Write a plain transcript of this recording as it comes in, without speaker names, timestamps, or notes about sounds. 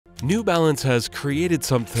New Balance has created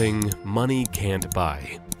something money can't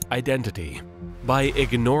buy: identity. By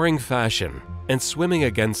ignoring fashion and swimming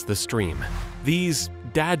against the stream, these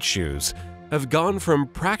dad shoes have gone from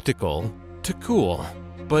practical to cool.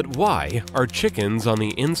 But why are chickens on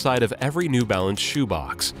the inside of every New Balance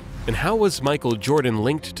shoebox? And how was Michael Jordan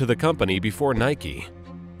linked to the company before Nike?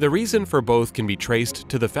 The reason for both can be traced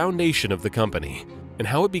to the foundation of the company and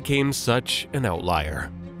how it became such an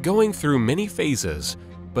outlier, going through many phases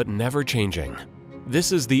but never changing.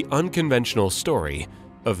 This is the unconventional story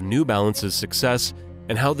of New Balance's success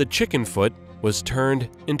and how the chicken foot was turned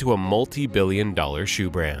into a multi-billion-dollar shoe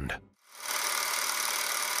brand.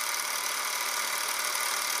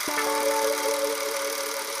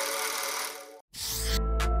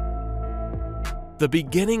 The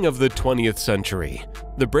beginning of the 20th century.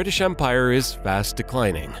 The British Empire is fast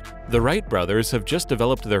declining. The Wright brothers have just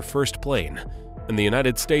developed their first plane, and the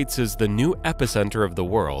United States is the new epicenter of the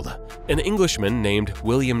world. An Englishman named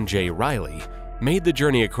William J. Riley made the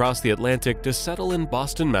journey across the Atlantic to settle in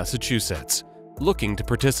Boston, Massachusetts, looking to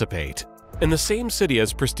participate. In the same city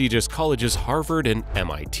as prestigious colleges Harvard and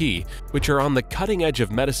MIT, which are on the cutting edge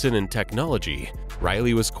of medicine and technology,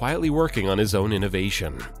 Riley was quietly working on his own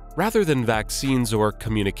innovation. Rather than vaccines or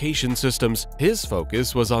communication systems, his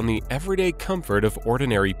focus was on the everyday comfort of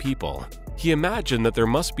ordinary people. He imagined that there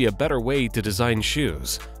must be a better way to design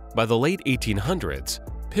shoes. By the late 1800s,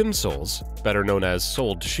 pimsoles, better known as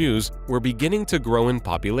soled shoes, were beginning to grow in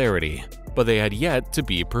popularity, but they had yet to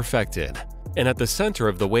be perfected. And at the center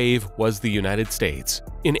of the wave was the United States.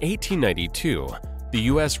 In 1892, the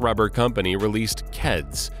U.S. rubber company released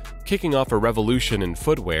Keds, kicking off a revolution in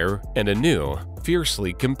footwear and a new,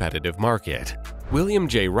 fiercely competitive market. William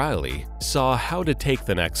J. Riley saw how to take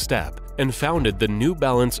the next step and founded the New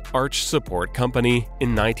Balance Arch Support Company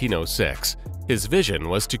in 1906. His vision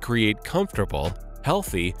was to create comfortable,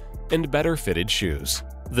 healthy, and better-fitted shoes.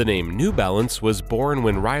 The name New Balance was born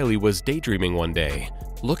when Riley was daydreaming one day,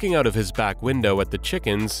 looking out of his back window at the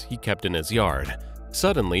chickens he kept in his yard.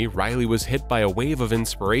 Suddenly, Riley was hit by a wave of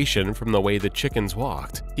inspiration from the way the chickens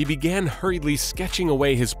walked. He began hurriedly sketching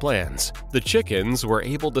away his plans. The chickens were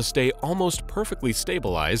able to stay almost perfectly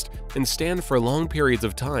stabilized and stand for long periods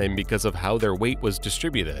of time because of how their weight was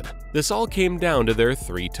distributed. This all came down to their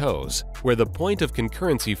three toes, where the point of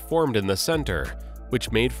concurrency formed in the center, which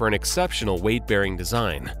made for an exceptional weight-bearing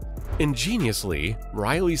design. Ingeniously,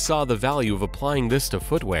 Riley saw the value of applying this to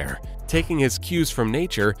footwear. Taking his cues from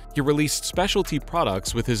nature, he released specialty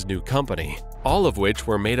products with his new company, all of which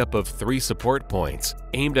were made up of 3 support points,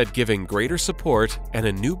 aimed at giving greater support and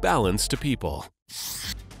a new balance to people.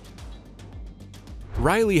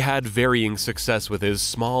 Riley had varying success with his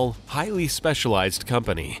small, highly specialized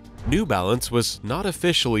company. New Balance was not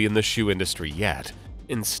officially in the shoe industry yet.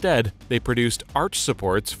 Instead, they produced arch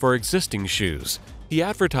supports for existing shoes. He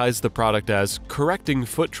advertised the product as correcting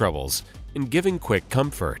foot troubles and giving quick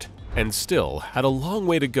comfort, and still had a long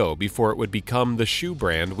way to go before it would become the shoe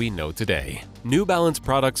brand we know today. New Balance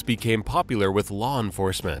products became popular with law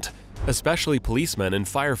enforcement, especially policemen and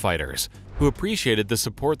firefighters, who appreciated the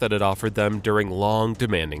support that it offered them during long,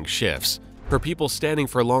 demanding shifts. For people standing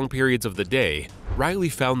for long periods of the day, Riley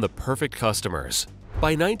found the perfect customers.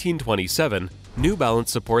 By 1927, New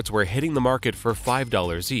Balance supports were hitting the market for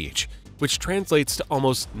 $5 each, which translates to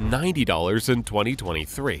almost $90 in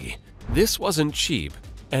 2023. This wasn't cheap,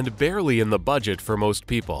 and barely in the budget for most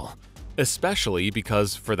people, especially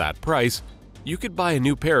because for that price, you could buy a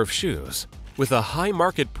new pair of shoes. With a high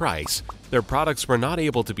market price, their products were not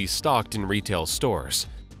able to be stocked in retail stores.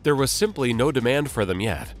 There was simply no demand for them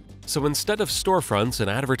yet, so instead of storefronts and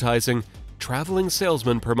advertising, traveling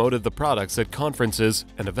salesmen promoted the products at conferences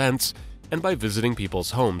and events and by visiting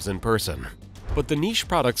people's homes in person. But the niche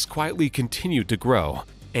products quietly continued to grow,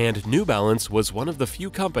 and New Balance was one of the few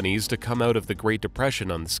companies to come out of the Great Depression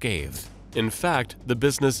unscathed. In fact, the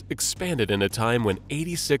business expanded in a time when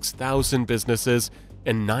 86,000 businesses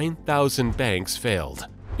and 9,000 banks failed.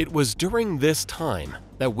 It was during this time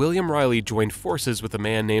that William Riley joined forces with a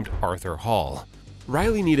man named Arthur Hall.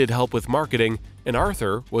 Riley needed help with marketing, and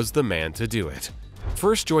Arthur was the man to do it.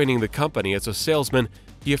 First joining the company as a salesman,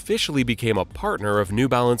 he officially became a partner of New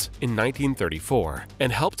Balance in 1934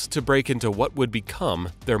 and helped to break into what would become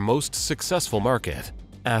their most successful market: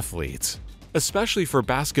 athletes. Especially for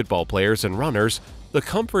basketball players and runners, the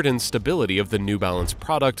comfort and stability of the New Balance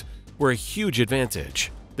product were a huge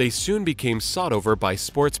advantage. They soon became sought over by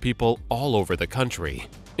sports people all over the country.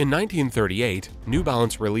 In 1938, New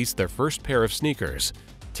Balance released their first pair of sneakers,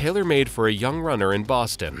 tailor-made for a young runner in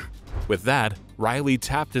Boston. With that, Riley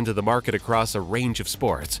tapped into the market across a range of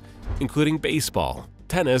sports, including baseball,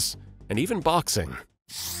 tennis, and even boxing.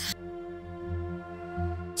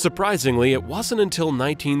 Surprisingly, it wasn't until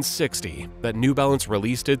 1960 that New Balance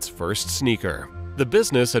released its first sneaker. The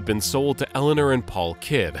business had been sold to Eleanor and Paul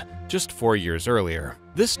Kidd just 4 years earlier.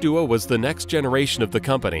 This duo was the next generation of the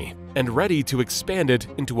company and ready to expand it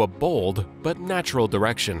into a bold but natural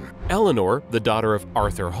direction. Eleanor, the daughter of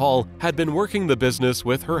Arthur Hall, had been working the business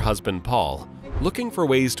with her husband Paul, looking for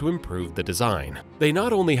ways to improve the design. They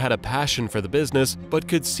not only had a passion for the business, but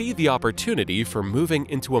could see the opportunity for moving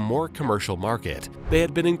into a more commercial market. They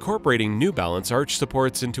had been incorporating New Balance arch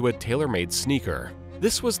supports into a tailor-made sneaker.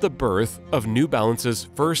 This was the birth of New Balance's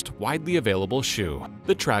first widely available shoe,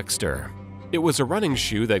 the Trackster. It was a running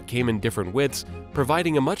shoe that came in different widths,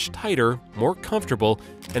 providing a much tighter, more comfortable,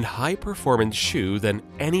 and high-performance shoe than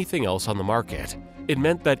anything else on the market. It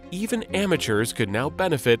meant that even amateurs could now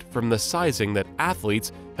benefit from the sizing that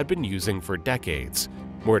athletes had been using for decades.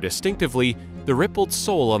 More distinctively, the rippled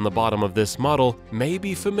sole on the bottom of this model may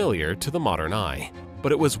be familiar to the modern eye,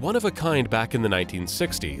 but it was one of a kind back in the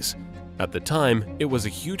 1960s. At the time, it was a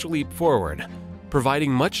huge leap forward,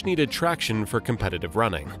 providing much-needed traction for competitive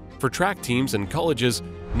running. For track teams and colleges,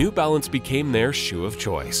 New Balance became their shoe of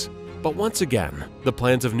choice. But once again, the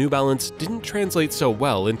plans of New Balance didn't translate so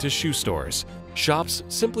well into shoe stores. Shops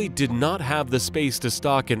simply did not have the space to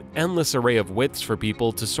stock an endless array of widths for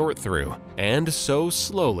people to sort through, and so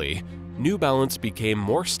slowly, New Balance became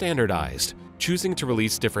more standardized, choosing to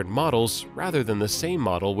release different models rather than the same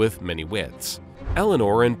model with many widths.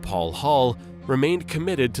 Eleanor and Paul Hall remained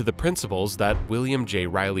committed to the principles that William J.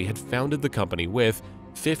 Riley had founded the company with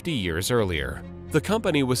 50 years earlier. The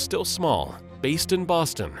company was still small, based in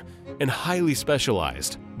Boston, and highly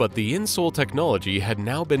specialized, but the insole technology had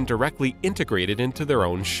now been directly integrated into their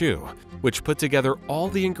own shoe, which put together all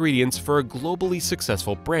the ingredients for a globally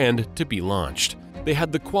successful brand to be launched. They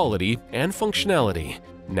had the quality and functionality.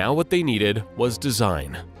 Now what they needed was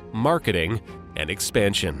design, marketing, and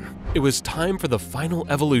expansion. It was time for the final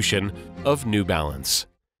evolution of New Balance.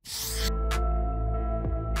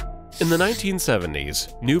 In the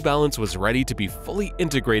 1970s, New Balance was ready to be fully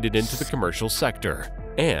integrated into the commercial sector,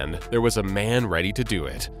 and there was a man ready to do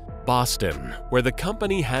it. Boston, where the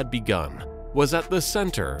company had begun, was at the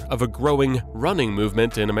center of a growing running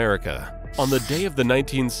movement in America. On the day of the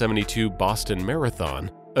 1972 Boston Marathon,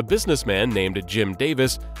 a businessman named Jim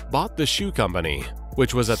Davis bought the shoe company,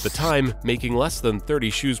 which was at the time making less than 30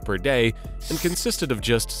 shoes per day and consisted of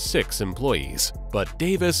just 6 employees. But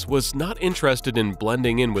Davis was not interested in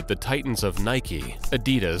blending in with the titans of Nike,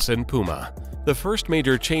 Adidas, and Puma. The first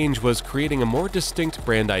major change was creating a more distinct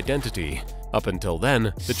brand identity. Up until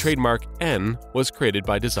then, the trademark N was created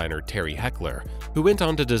by designer Terry Heckler, who went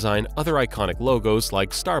on to design other iconic logos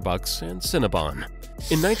like Starbucks and Cinnabon.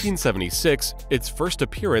 In 1976, its first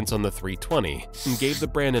appearance on the 320 gave the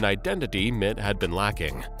brand an identity it had been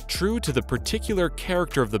lacking. True to the particular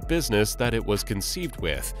character of the business that it was conceived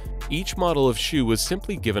with, each model of shoe was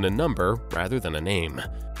simply given a number rather than a name.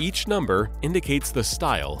 Each number indicates the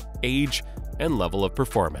style, age, and level of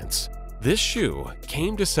performance. This shoe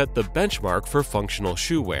came to set the benchmark for functional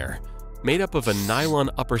shoe wear, made up of a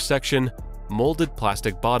nylon upper section, molded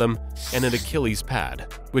plastic bottom, and an Achilles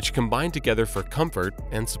pad, which combined together for comfort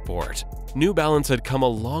and support. New Balance had come a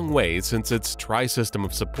long way since its tri-system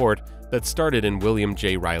of support that started in William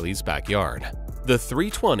J. Riley's backyard. The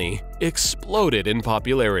 320 exploded in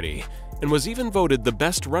popularity and was even voted the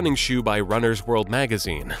best running shoe by Runner's World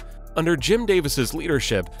magazine. Under Jim Davis's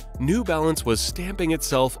leadership, New Balance was stamping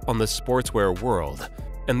itself on the sportswear world.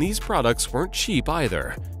 And these products weren't cheap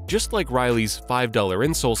either. Just like Riley's $5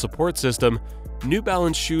 insole support system, New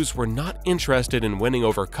Balance shoes were not interested in winning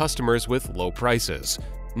over customers with low prices.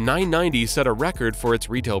 $9.90 set a record for its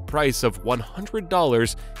retail price of $100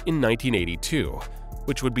 in 1982,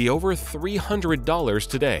 which would be over $300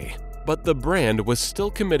 today. But the brand was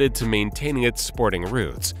still committed to maintaining its sporting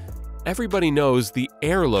roots. Everybody knows the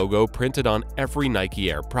Air logo printed on every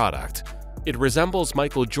Nike Air product. It resembles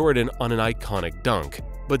Michael Jordan on an iconic dunk.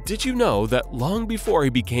 But did you know that long before he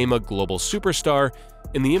became a global superstar,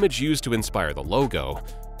 in the image used to inspire the logo,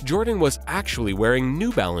 Jordan was actually wearing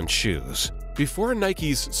New Balance shoes? Before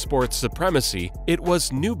Nike's sports supremacy, it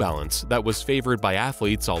was New Balance that was favored by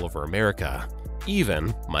athletes all over America,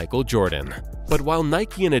 even Michael Jordan. But while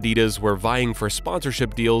Nike and Adidas were vying for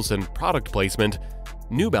sponsorship deals and product placement,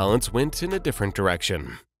 New Balance went in a different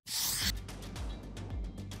direction.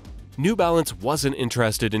 New Balance wasn't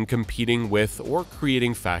interested in competing with or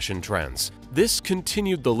creating fashion trends. This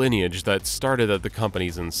continued the lineage that started at the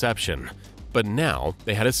company's inception. But now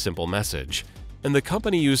they had a simple message, and the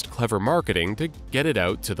company used clever marketing to get it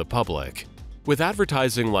out to the public. With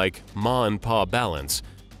advertising like Ma and Pa Balance,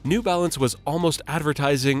 New Balance was almost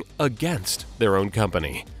advertising against their own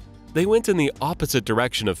company. They went in the opposite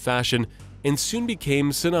direction of fashion and soon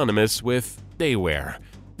became synonymous with daywear.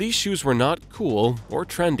 These shoes were not cool or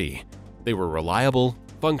trendy. They were reliable,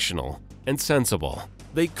 functional, and sensible.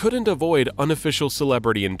 They couldn't avoid unofficial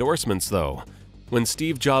celebrity endorsements, though. When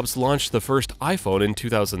Steve Jobs launched the first iPhone in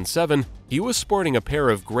 2007, he was sporting a pair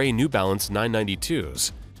of gray New Balance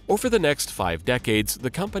 992s. Over the next 5 decades,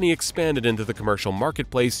 the company expanded into the commercial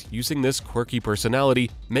marketplace using this quirky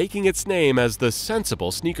personality, making its name as the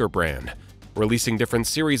sensible sneaker brand. Releasing different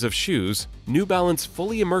series of shoes, New Balance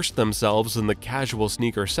fully immersed themselves in the casual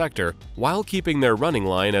sneaker sector while keeping their running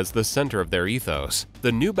line as the center of their ethos.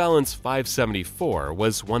 The New Balance 574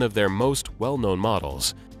 was one of their most well-known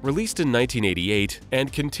models, released in 1988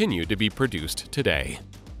 and continued to be produced today.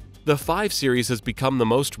 The 5 series has become the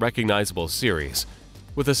most recognizable series,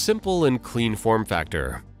 with a simple and clean form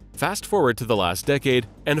factor. Fast forward to the last decade,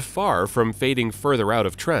 and far from fading further out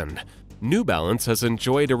of trend, New Balance has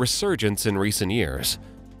enjoyed a resurgence in recent years.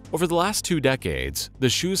 Over the last 2 decades, the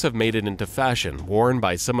shoes have made it into fashion worn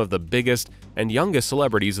by some of the biggest and youngest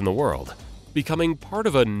celebrities in the world, becoming part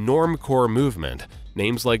of a normcore movement.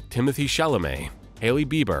 Names like Timothée Chalamet, Hailey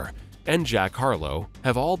Bieber, and Jack Harlow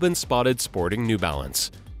have all been spotted sporting New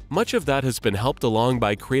Balance. Much of that has been helped along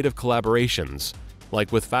by creative collaborations,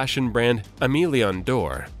 like with fashion brand Emilion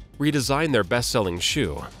Dor, redesigned their best-selling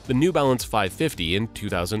shoe, the New Balance 550, in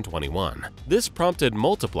 2021. This prompted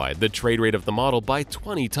multiplied the trade rate of the model by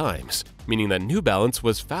 20 times, meaning that New Balance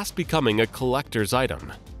was fast becoming a collector's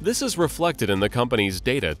item. This is reflected in the company's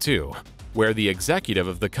data too, where the executive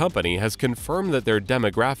of the company has confirmed that their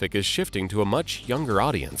demographic is shifting to a much younger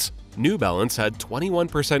audience. New Balance had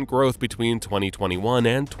 21% growth between 2021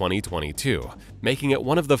 and 2022, making it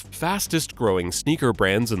one of the fastest-growing sneaker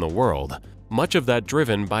brands in the world, much of that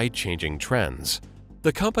driven by changing trends.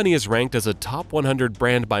 The company is ranked as a top 100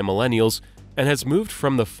 brand by millennials and has moved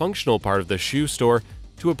from the functional part of the shoe store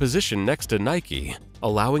to a position next to Nike,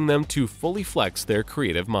 allowing them to fully flex their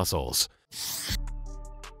creative muscles.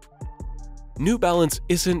 New Balance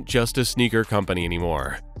isn't just a sneaker company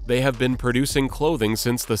anymore. They have been producing clothing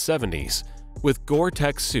since the 70s, with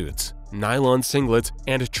Gore-Tex suits, nylon singlets,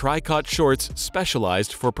 and tricot shorts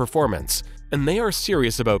specialized for performance, and they are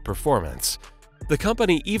serious about performance. The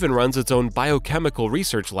company even runs its own biochemical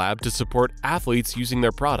research lab to support athletes using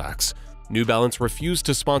their products. New Balance refused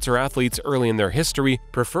to sponsor athletes early in their history,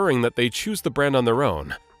 preferring that they choose the brand on their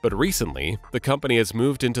own. But recently, the company has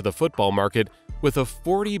moved into the football market with a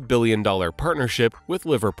 $40 billion partnership with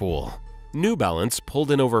Liverpool. New Balance pulled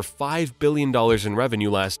in over $5 billion in revenue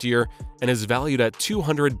last year and is valued at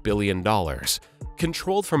 $200 billion.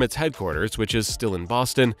 Controlled from its headquarters, which is still in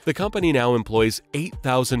Boston, the company now employs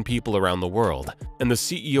 8,000 people around the world, and the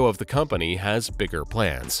CEO of the company has bigger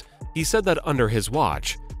plans. He said that under his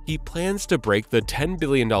watch, he plans to break the $10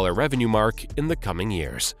 billion revenue mark in the coming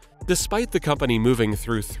years. Despite the company moving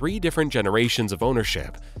through 3 different generations of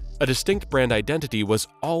ownership, a distinct brand identity was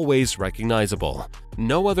always recognizable.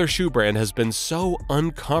 No other shoe brand has been so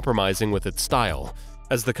uncompromising with its style.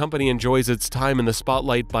 As the company enjoys its time in the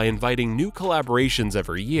spotlight by inviting new collaborations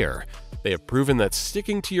every year, they have proven that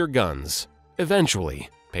sticking to your guns eventually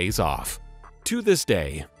pays off. To this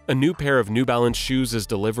day, a new pair of New Balance shoes is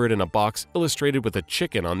delivered in a box illustrated with a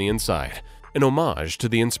chicken on the inside, an homage to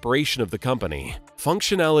the inspiration of the company.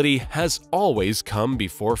 Functionality has always come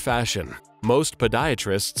before fashion. Most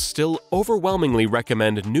podiatrists still overwhelmingly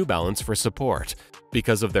recommend New Balance for support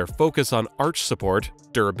because of their focus on arch support,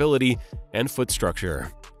 durability, and foot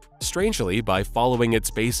structure. Strangely, by following its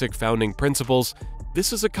basic founding principles,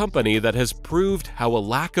 this is a company that has proved how a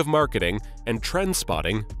lack of marketing and trend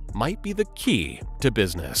spotting might be the key to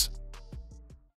business.